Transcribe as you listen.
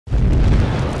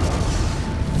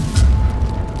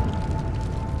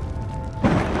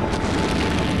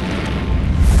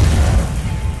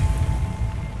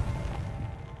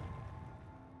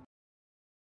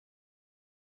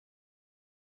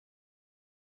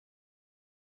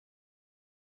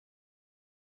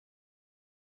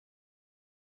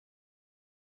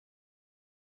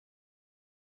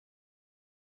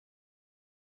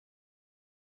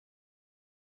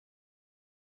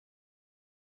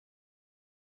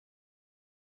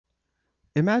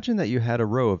Imagine that you had a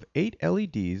row of 8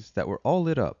 LEDs that were all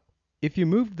lit up. If you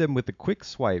moved them with a quick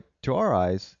swipe, to our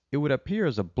eyes, it would appear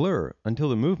as a blur until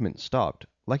the movement stopped,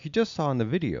 like you just saw in the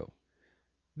video.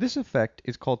 This effect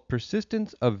is called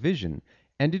persistence of vision,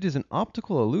 and it is an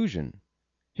optical illusion.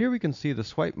 Here we can see the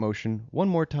swipe motion one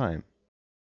more time.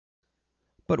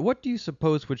 But what do you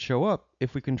suppose would show up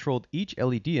if we controlled each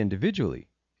LED individually?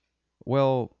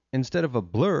 Well, instead of a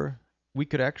blur, we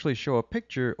could actually show a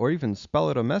picture or even spell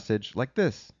out a message like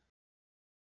this.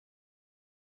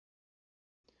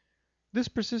 This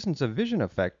persistence of vision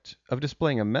effect of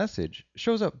displaying a message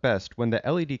shows up best when the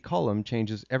LED column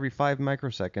changes every 5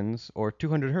 microseconds or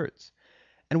 200 Hz,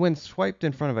 and when swiped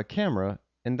in front of a camera,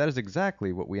 and that is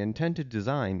exactly what we intend to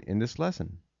design in this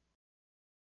lesson.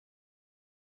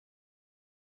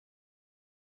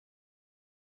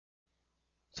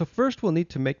 So first we'll need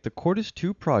to make the Quartus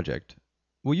 2 project.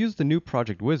 We'll use the new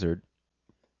project wizard.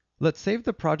 Let's save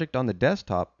the project on the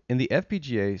desktop in the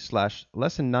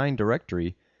FPGA/lesson 9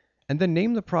 directory and then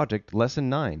name the project lesson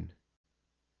 9.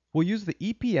 We'll use the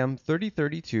EPM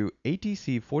 3032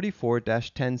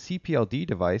 ATC44-10 CPLD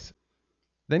device,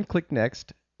 then click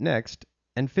Next, Next,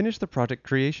 and finish the project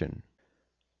creation.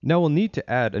 Now we'll need to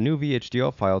add a new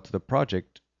VHDL file to the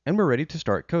project, and we're ready to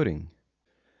start coding.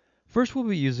 First we'll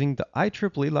be using the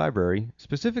IEEE library,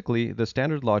 specifically the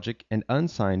standard logic and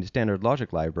unsigned standard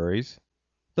logic libraries.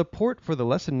 The port for the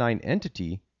lesson 9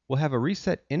 entity will have a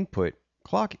reset input,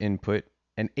 clock input,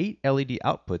 and 8 LED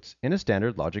outputs in a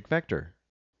standard logic vector.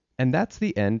 And that's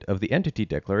the end of the entity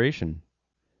declaration.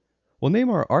 We'll name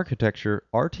our architecture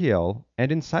RTL,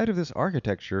 and inside of this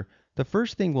architecture, the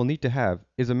first thing we'll need to have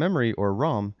is a memory or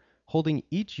ROM holding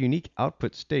each unique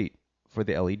output state for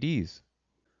the LEDs.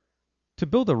 To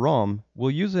build a ROM,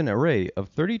 we'll use an array of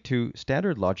 32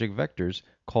 standard logic vectors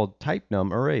called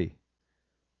typenum array.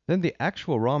 Then the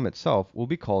actual ROM itself will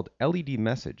be called LED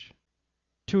message.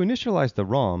 To initialize the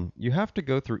ROM, you have to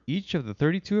go through each of the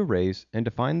 32 arrays and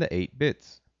define the 8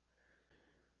 bits.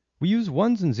 We use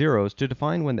 1s and 0s to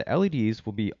define when the LEDs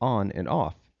will be on and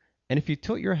off, and if you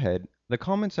tilt your head, the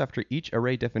comments after each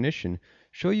array definition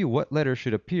show you what letter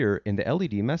should appear in the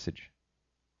LED message.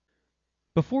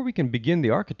 Before we can begin the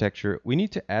architecture, we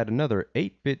need to add another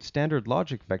 8-bit standard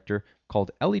logic vector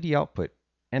called LED output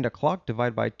and a clock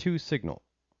divided by 2 signal.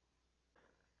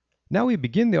 Now we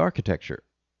begin the architecture.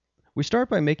 We start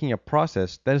by making a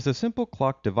process that is a simple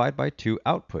clock divided by 2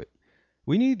 output.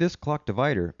 We need this clock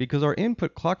divider because our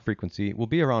input clock frequency will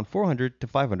be around 400 to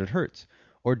 500 Hz,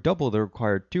 or double the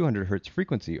required 200 Hz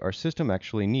frequency our system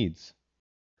actually needs.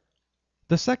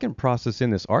 The second process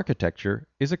in this architecture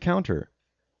is a counter.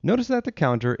 Notice that the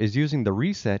counter is using the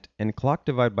reset and clock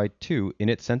divided by 2 in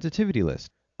its sensitivity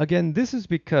list. Again, this is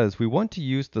because we want to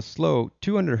use the slow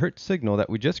 200 Hz signal that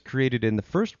we just created in the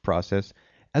first process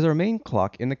as our main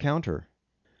clock in the counter.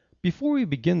 Before we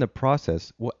begin the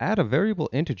process, we'll add a variable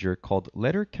integer called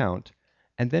letter count,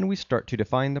 and then we start to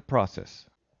define the process.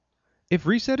 If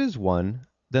reset is 1,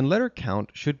 then letter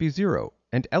count should be 0,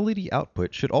 and LED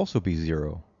output should also be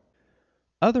 0.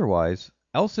 Otherwise,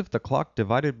 else if the clock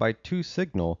divided by 2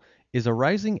 signal is a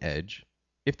rising edge,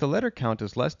 if the letter count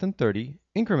is less than 30,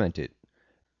 increment it.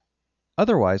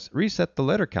 Otherwise, reset the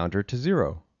letter counter to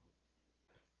 0.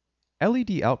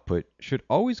 LED output should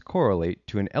always correlate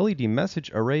to an LED message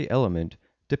array element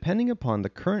depending upon the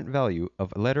current value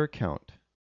of letter count.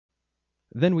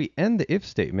 Then we end the if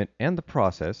statement and the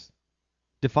process,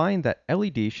 define that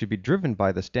LED should be driven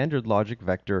by the standard logic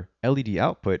vector LED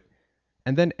output,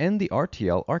 and then end the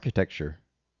RTL architecture.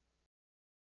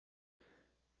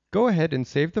 Go ahead and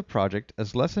save the project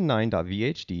as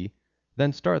lesson9.vhd,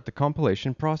 then start the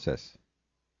compilation process.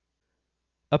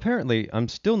 Apparently, I'm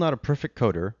still not a perfect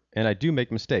coder, and I do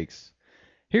make mistakes.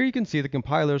 Here you can see the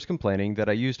compiler is complaining that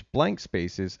I used blank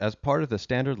spaces as part of the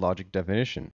standard logic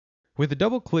definition. With a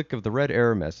double click of the red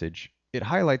error message, it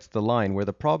highlights the line where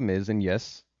the problem is, and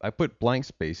yes, I put blank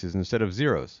spaces instead of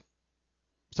zeros.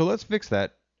 So let's fix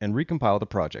that and recompile the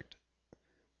project.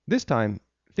 This time,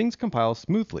 things compile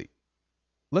smoothly.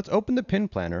 Let's open the pin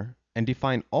planner and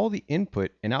define all the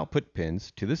input and output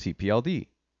pins to the CPLD.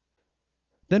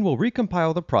 Then we'll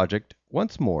recompile the project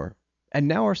once more, and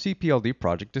now our CPLD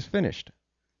project is finished.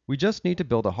 We just need to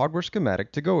build a hardware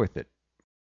schematic to go with it.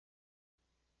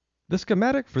 The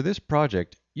schematic for this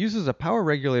project uses a power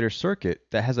regulator circuit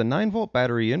that has a 9-volt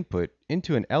battery input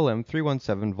into an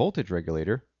LM317 voltage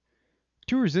regulator.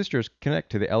 2 resistors connect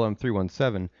to the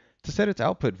LM317 to set its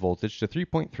output voltage to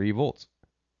 3.3 volts.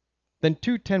 Then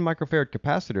 2 10 microfarad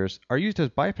capacitors are used as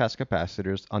bypass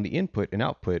capacitors on the input and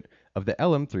output of the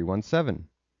LM317.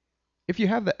 If you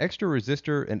have the extra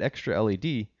resistor and extra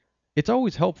LED, It's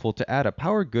always helpful to add a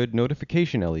power good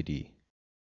notification LED.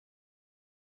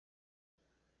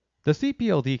 The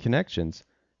CPLD connections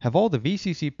have all the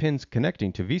VCC pins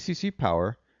connecting to VCC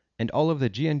power and all of the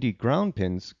GND ground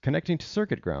pins connecting to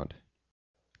circuit ground.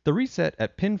 The reset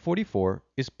at pin 44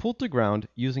 is pulled to ground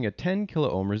using a 10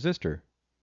 kilo ohm resistor.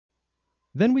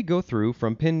 Then we go through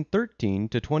from pin 13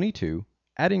 to 22,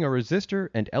 adding a resistor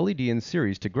and LED in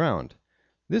series to ground.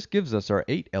 This gives us our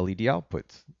 8 LED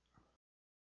outputs.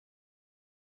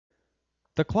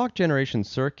 The clock generation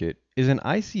circuit is an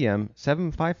ICM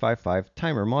 7555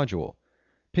 timer module.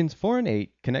 Pins 4 and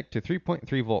 8 connect to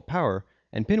 3.3 volt power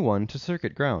and pin 1 to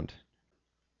circuit ground.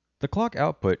 The clock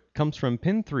output comes from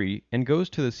pin 3 and goes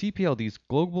to the CPLD's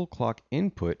global clock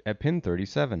input at pin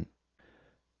 37.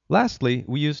 Lastly,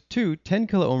 we use two 10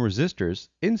 kilo ohm resistors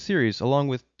in series along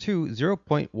with two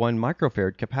 0.1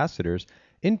 microfarad capacitors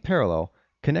in parallel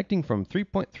connecting from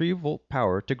 3.3 volt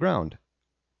power to ground.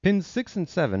 Pins 6 and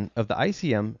 7 of the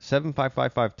ICM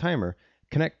 7555 timer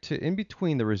connect to in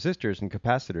between the resistors and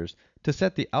capacitors to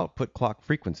set the output clock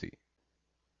frequency.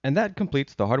 And that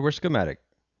completes the hardware schematic.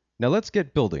 Now let's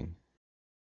get building.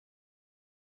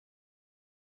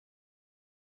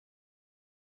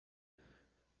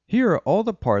 Here are all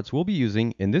the parts we'll be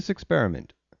using in this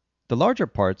experiment. The larger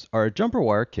parts are a jumper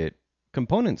wire kit,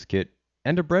 components kit,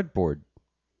 and a breadboard.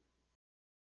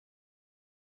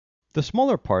 The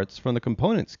smaller parts from the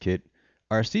components kit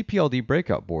are a CPLD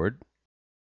breakout board,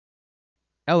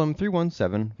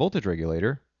 LM317 voltage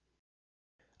regulator,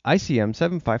 ICM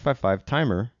 7555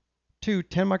 timer, two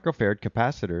 10 microfarad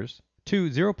capacitors, two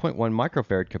 0.1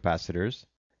 microfarad capacitors,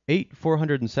 8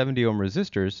 470 ohm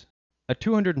resistors, a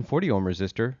 240 ohm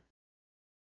resistor,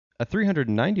 a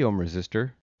 390 ohm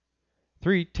resistor,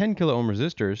 three 10 kilo ohm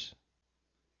resistors,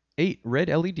 8 red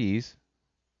LEDs,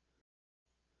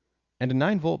 and a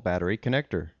 9 volt battery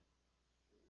connector.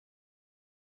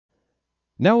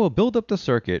 Now we'll build up the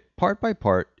circuit part by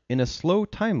part in a slow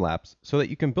time lapse so that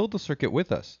you can build the circuit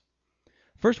with us.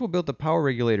 First we'll build the power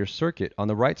regulator circuit on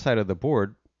the right side of the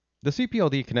board, the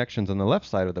CPLD connections on the left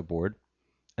side of the board,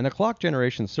 and the clock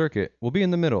generation circuit will be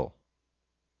in the middle.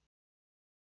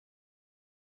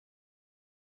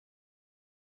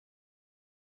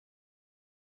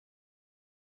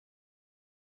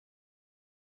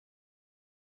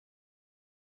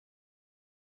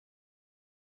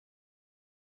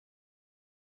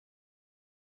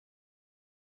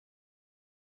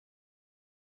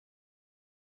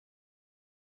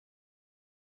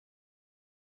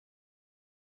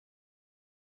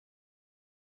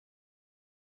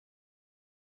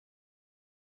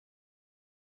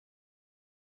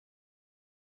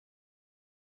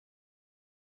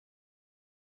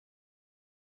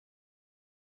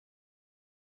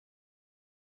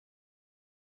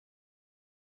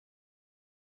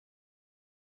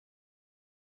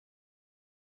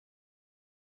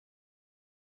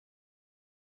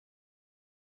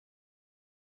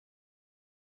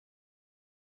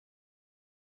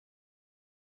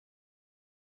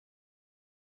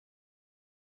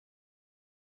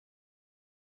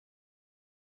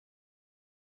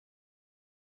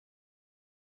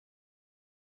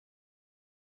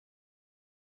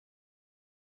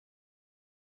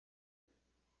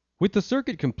 With the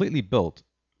circuit completely built,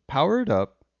 power it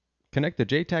up, connect the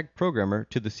JTAG programmer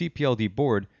to the CPLD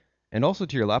board and also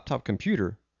to your laptop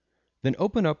computer, then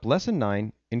open up Lesson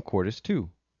 9 in Quartus 2.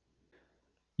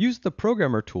 Use the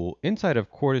Programmer tool inside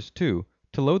of Quartus 2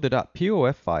 to load the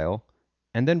 .pof file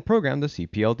and then program the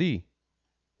CPLD.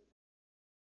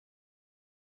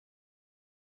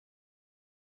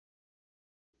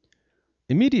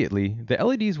 Immediately, the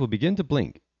LEDs will begin to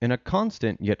blink in a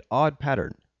constant yet odd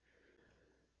pattern.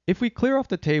 If we clear off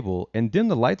the table and dim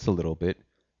the lights a little bit,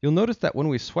 you'll notice that when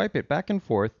we swipe it back and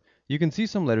forth, you can see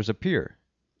some letters appear.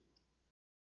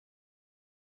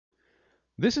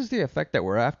 This is the effect that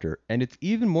we're after, and it's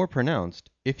even more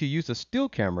pronounced if you use a still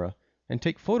camera and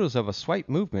take photos of a swipe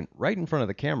movement right in front of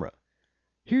the camera.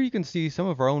 Here you can see some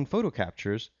of our own photo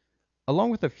captures,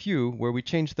 along with a few where we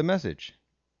changed the message.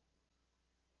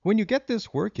 When you get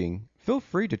this working, feel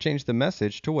free to change the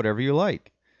message to whatever you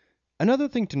like. Another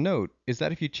thing to note is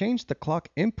that if you change the clock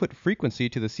input frequency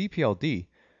to the CPLD,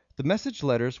 the message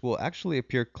letters will actually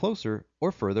appear closer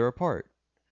or further apart.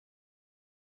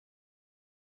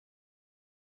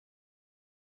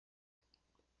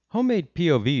 Homemade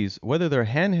POVs, whether they're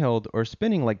handheld or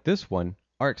spinning like this one,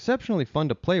 are exceptionally fun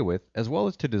to play with as well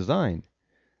as to design.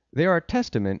 They are a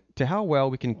testament to how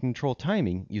well we can control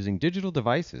timing using digital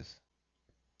devices.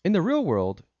 In the real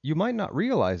world, you might not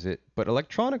realize it, but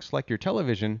electronics like your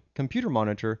television, computer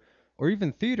monitor, or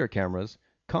even theater cameras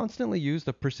constantly use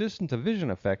the persistence of vision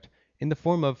effect in the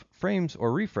form of frames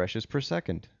or refreshes per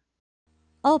second.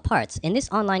 All parts in this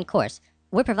online course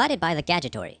were provided by the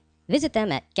Gadgetory. Visit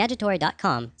them at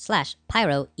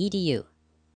gadgetory.com/PyroEDU.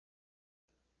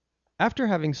 After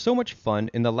having so much fun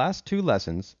in the last 2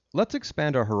 lessons, let's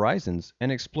expand our horizons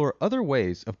and explore other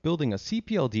ways of building a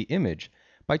CPLD image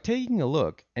by taking a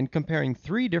look and comparing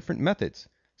 3 different methods: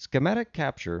 schematic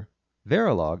capture,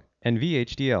 Verilog, and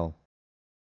VHDL.